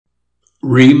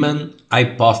Riemann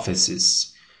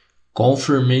hypothesis,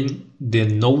 confirming the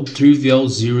non-trivial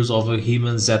zeros of a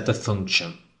Riemann zeta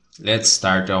function. Let's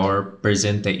start our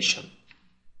presentation.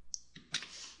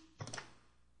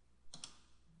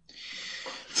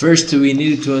 First, we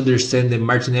need to understand the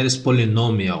Martinelli's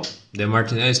polynomial. The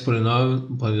Martinelli's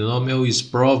polynomial is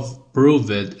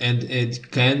proved, and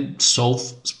it can solve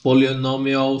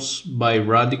polynomials by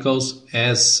radicals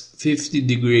as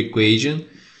 50-degree equation,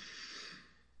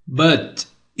 but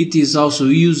it is also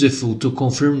useful to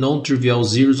confirm non-trivial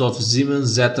zeros of Riemann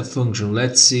zeta function.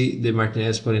 Let's see the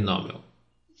Martinelli's polynomial.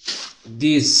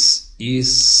 This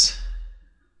is,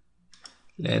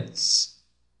 let's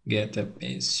get a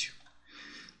pencil.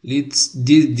 This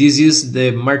is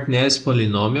the Martinelli's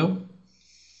polynomial.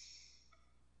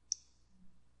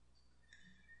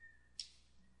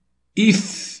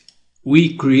 If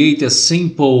we create a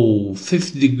simple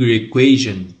 50-degree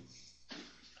equation,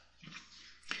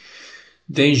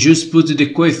 then just put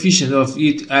the coefficient of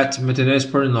it at Martinelli's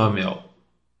polynomial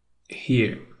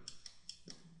here.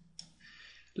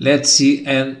 Let's see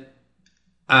an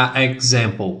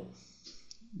example.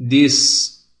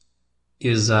 This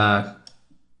is a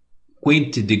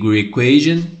 20-degree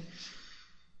equation,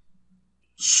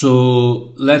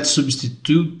 so let's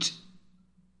substitute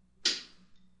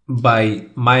by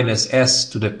minus s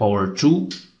to the power 2.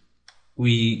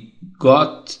 We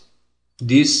got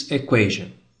this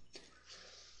equation: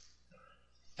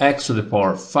 x to the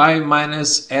power 5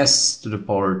 minus s to the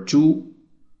power 2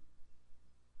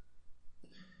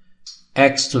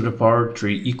 x to the power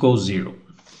 3 equals 0.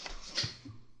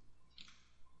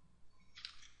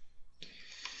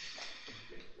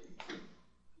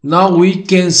 Now we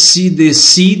can see the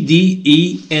C, D,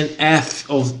 E, and F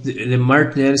of the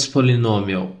Martinelli's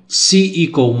polynomial. C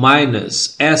equal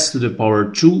minus s to the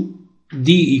power 2,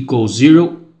 D equals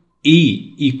 0,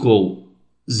 E equal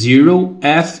 0,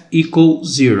 F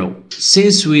equals 0.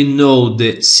 Since we know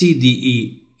the C, D,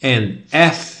 E, and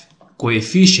F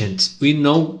coefficients, we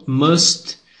now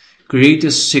must create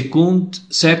a second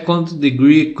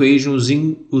degree equation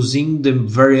using the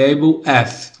variable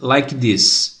f, like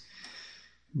this.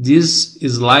 This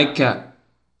is like a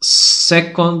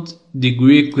second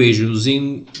degree equation.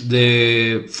 Using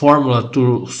the formula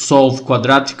to solve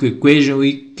quadratic equation,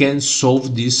 we can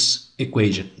solve this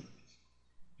equation.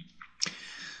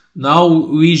 Now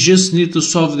we just need to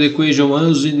solve the equation 1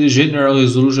 using the general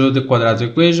resolution of the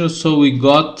quadratic equation. So we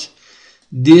got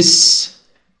this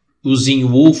using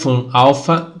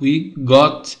wolframalpha. We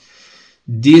got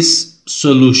this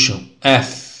solution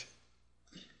f.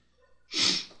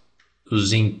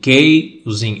 Using k,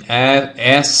 using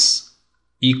s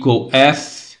equal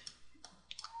f,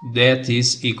 that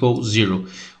is equal 0.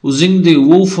 Using the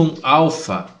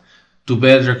wolframalpha to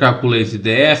better calculate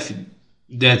the f,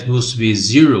 that must be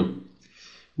 0,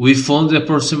 we found the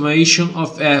approximation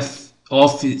of f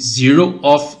of 0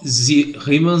 of the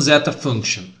Riemann zeta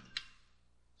function.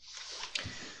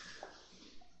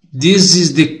 This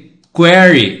is the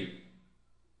query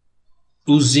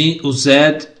used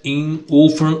in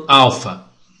wolframalpha.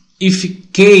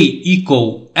 If k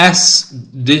equal s,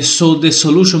 so the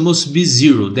solution must be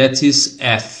 0, that is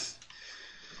f.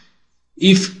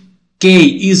 If k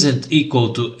isn't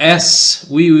equal to s,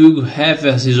 we will have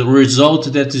a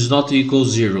result that is not equal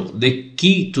 0. The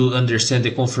key to understand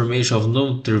the confirmation of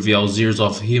non-trivial zeros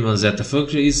of Riemann zeta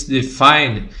function is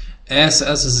define s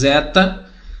as zeta,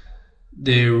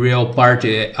 the real part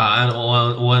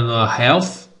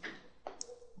 1/2,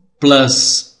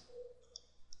 plus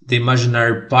the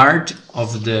imaginary part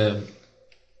of the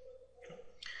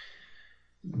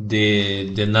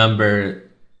number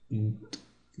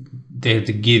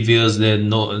that gives us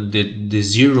the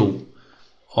zero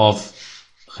of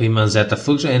Riemann zeta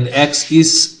function, and x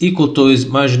is equal to the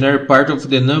imaginary part of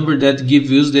the number that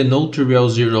gives us the non-trivial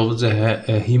zero of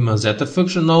the Riemann zeta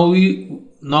function.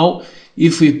 Now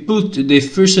if we put the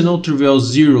first non-trivial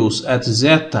zeros at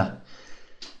zeta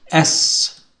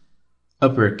s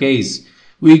uppercase,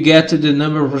 we get the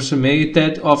number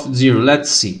approximated of 0. Let's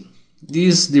see.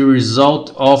 This is the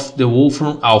result of the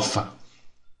wolframalpha.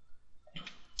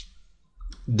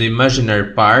 The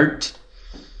imaginary part,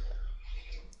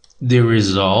 the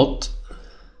result,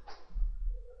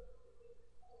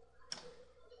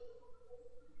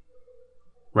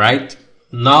 right?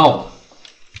 Now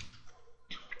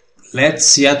let's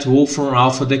see at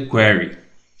wolframalpha the query.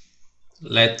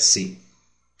 Let's see.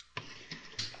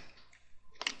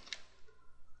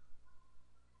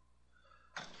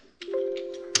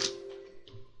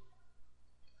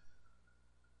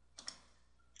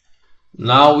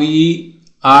 Now we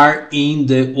are in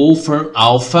the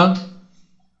wolframalpha.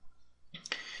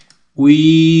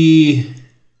 we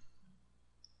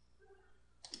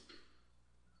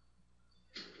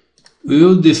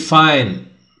will define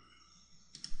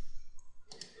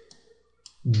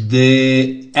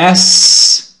the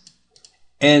S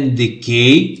and the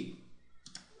K.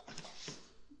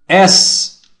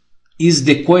 S is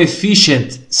the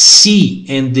coefficient C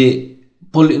in the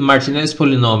Martinez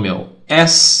polynomial.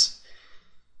 S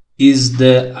is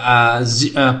the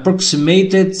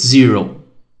approximated zero.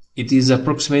 It is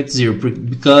approximate zero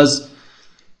because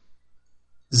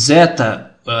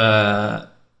zeta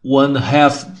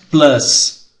 1/2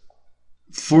 plus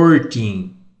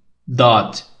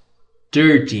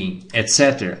 14.13,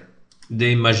 etc.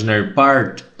 the imaginary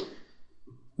part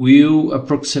will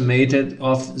approximate it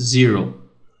of zero.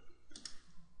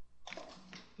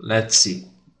 Let's see.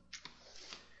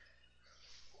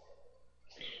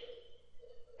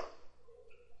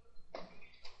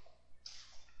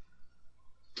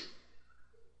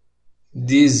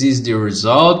 This is the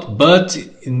result, but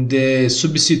in the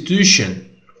substitution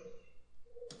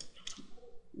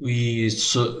we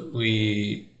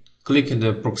click in the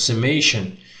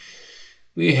approximation,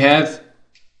 we have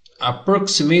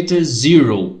approximated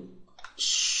zero.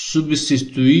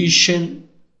 Substitution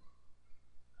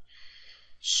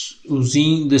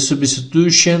using the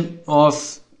substitution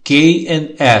of K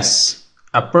and S,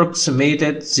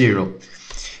 approximated zero.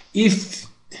 If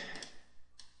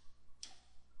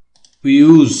we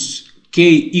use K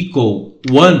equal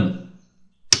 1,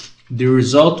 the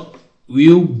result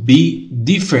will be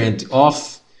different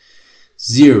of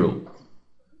 0.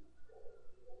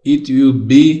 It will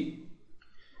be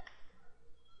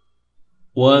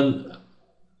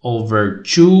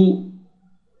 1/2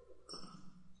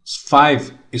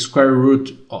 5 square root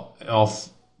of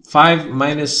 5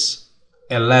 minus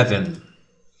 11.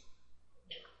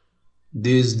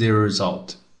 This is the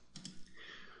result.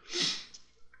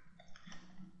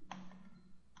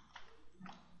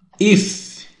 If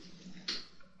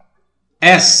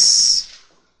S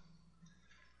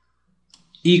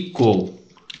equal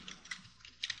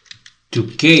to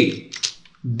K,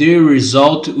 the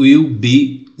result will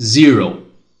be 0.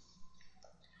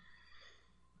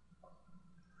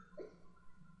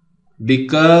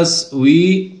 Because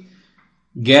we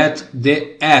get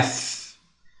the F,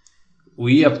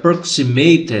 we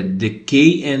approximated the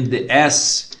K and the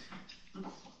S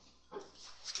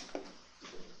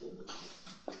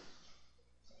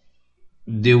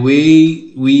the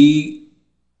way we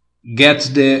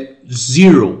get the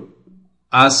 0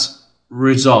 as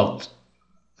result.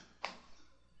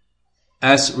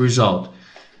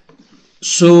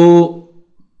 So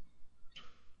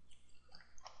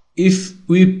if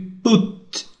we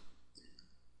put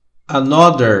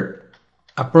another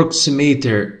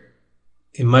approximator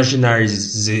imaginary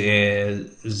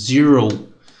 0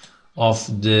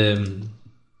 of the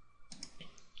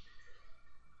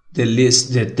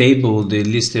list, the table, the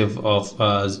list of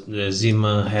the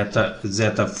Riemann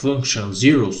zeta function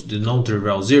zeros, the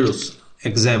non-trivial zeros.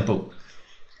 Example,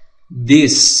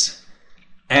 this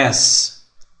S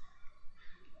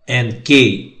and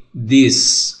K,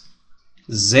 this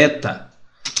zeta,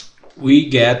 we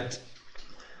get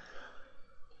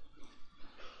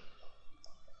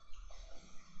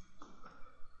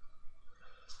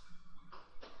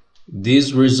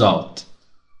this result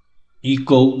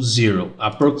equal 0,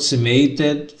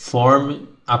 approximated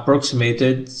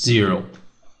 0.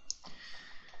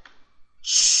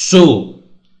 So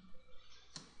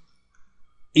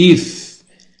if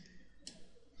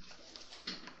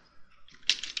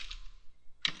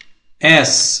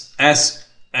S, as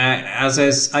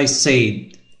I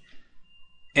said,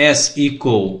 S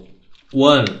equal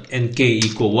 1 and K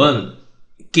equal 1,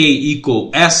 K equal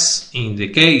S in the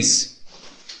case,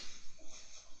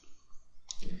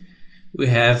 we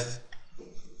have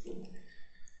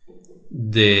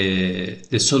the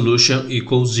solution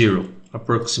equals 0,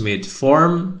 approximate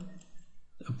form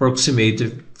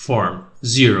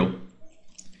 0.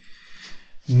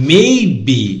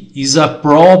 Maybe is a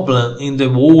problem in the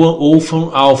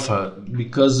wolframalpha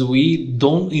because we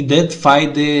don't identify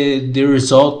the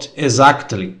result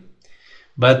exactly,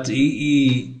 but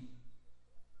using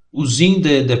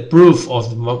the proof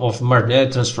of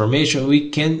Martinez transformation, we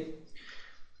can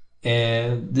we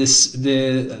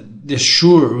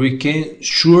can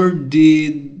sure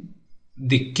the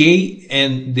K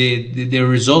and the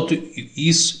result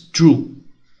is true.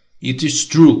 It is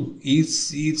true.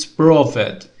 It's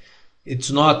perfect.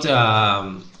 It's not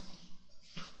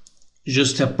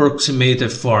just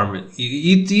approximated form.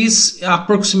 It is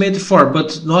approximated form,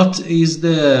 but not is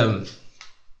the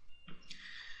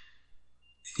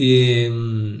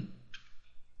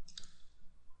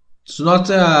It's not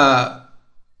a,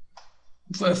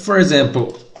 for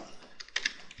example,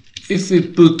 if we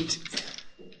put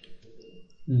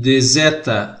the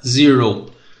zeta 0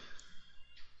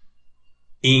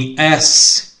 in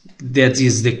S, that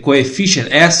is the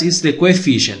coefficient, S is the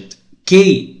coefficient,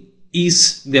 K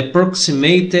is the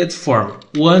approximated form,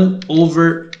 1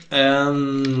 over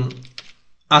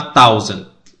 1000.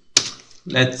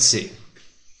 Let's see.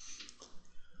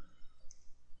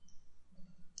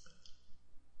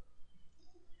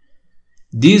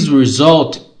 This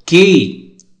result,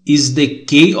 K, is the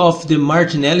K of the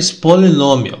Martinelli's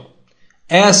polynomial.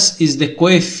 S is the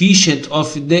coefficient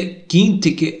of the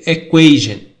kinetic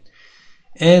equation.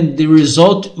 And the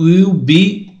result will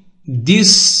be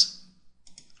this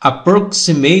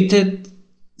approximated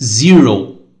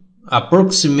 0.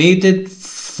 Approximated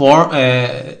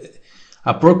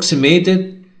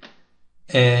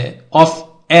of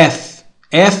F.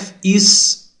 F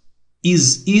is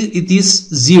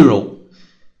 0.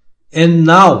 And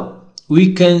now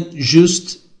we can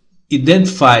just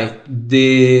identify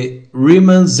the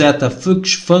Riemann zeta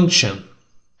function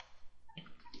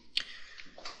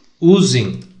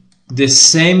using the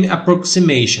same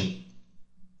approximation.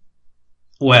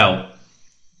 Well,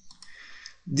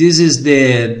 this is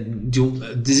the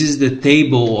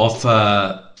table of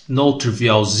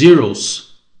non-trivial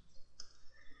zeros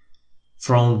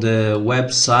from the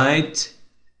website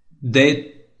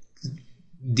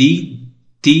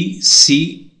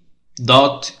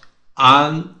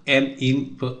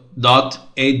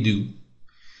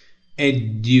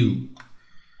dtc.anin.edu.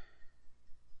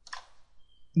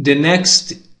 The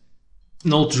next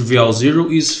non-trivial zero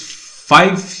is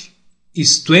 25.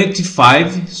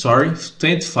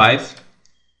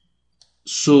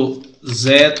 So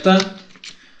zeta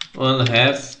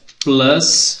 1/2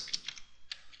 plus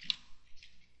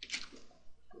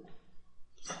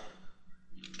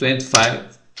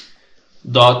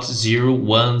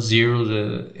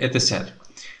 25.010 etc.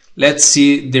 Let's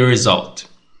see the result.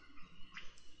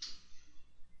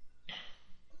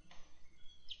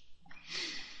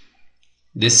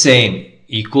 The same,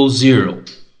 equals 0.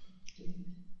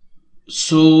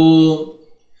 So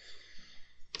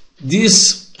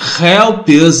this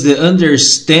helps us to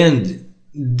understand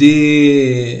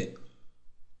the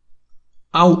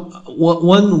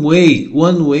one way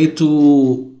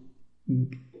to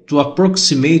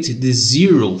approximate the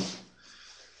zero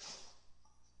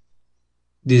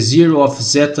of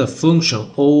zeta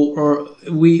function, or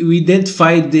we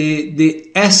identify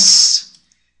the S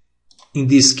in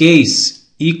this case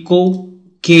equal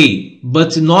K,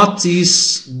 but not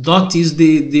is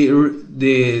the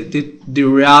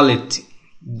reality.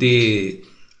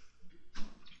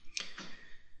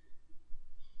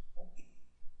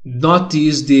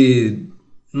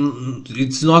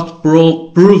 It's not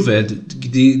proved.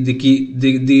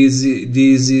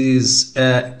 This is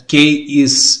K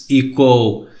is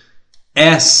equal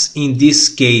S in this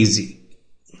case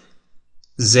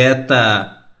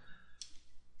zeta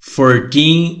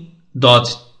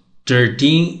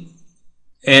 14.13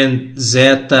 and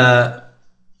zeta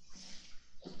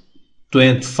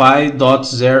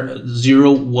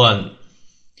 25.01.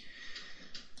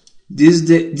 This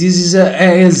is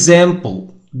an example.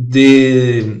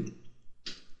 The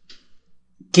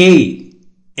K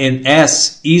and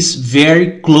S is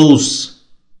very close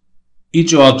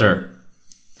each other,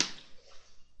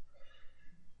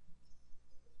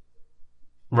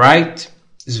 right?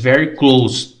 It's very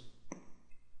close.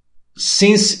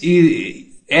 Since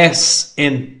S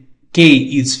and K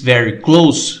is very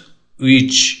close with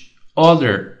each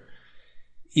other,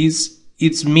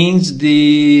 it means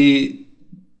the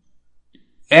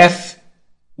F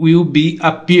will be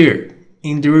appear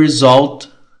in the result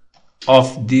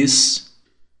of this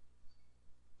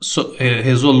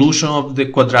resolution of the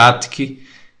quadratic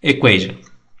equation,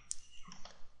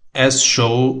 as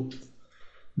shown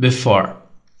before.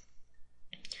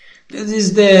 This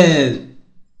is the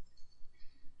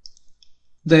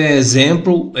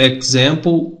example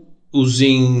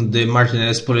using the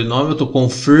Martinelli's polynomial to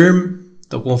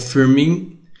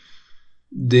confirming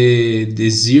the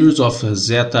zeros of a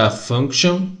zeta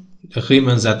function, the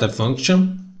Riemann zeta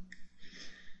function.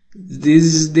 This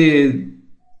is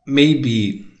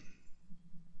maybe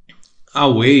a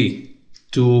way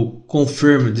to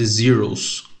confirm the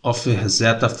zeros of a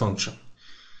zeta function,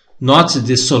 not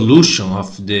the solution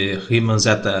of the Riemann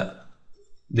zeta,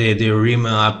 the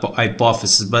Riemann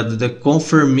hypothesis, but the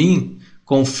confirm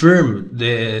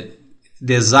the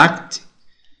exact,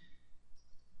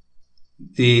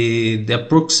 the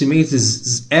approximate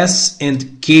S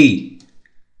and K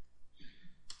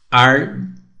are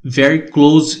very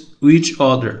close to each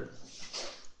other.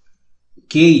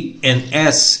 K and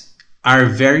S are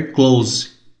very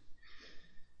close.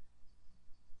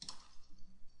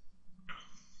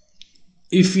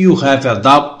 If you have a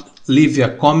doubt, leave a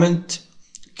comment.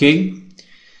 Okay.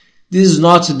 This is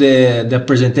not the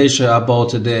presentation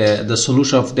about the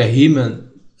solution of the Riemann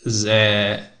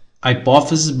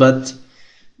hypothesis, but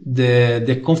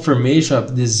the confirmation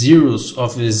of the zeros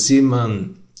of the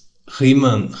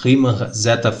Riemann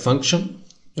zeta function.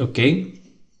 Okay.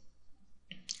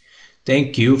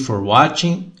 Thank you for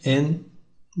watching and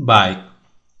bye.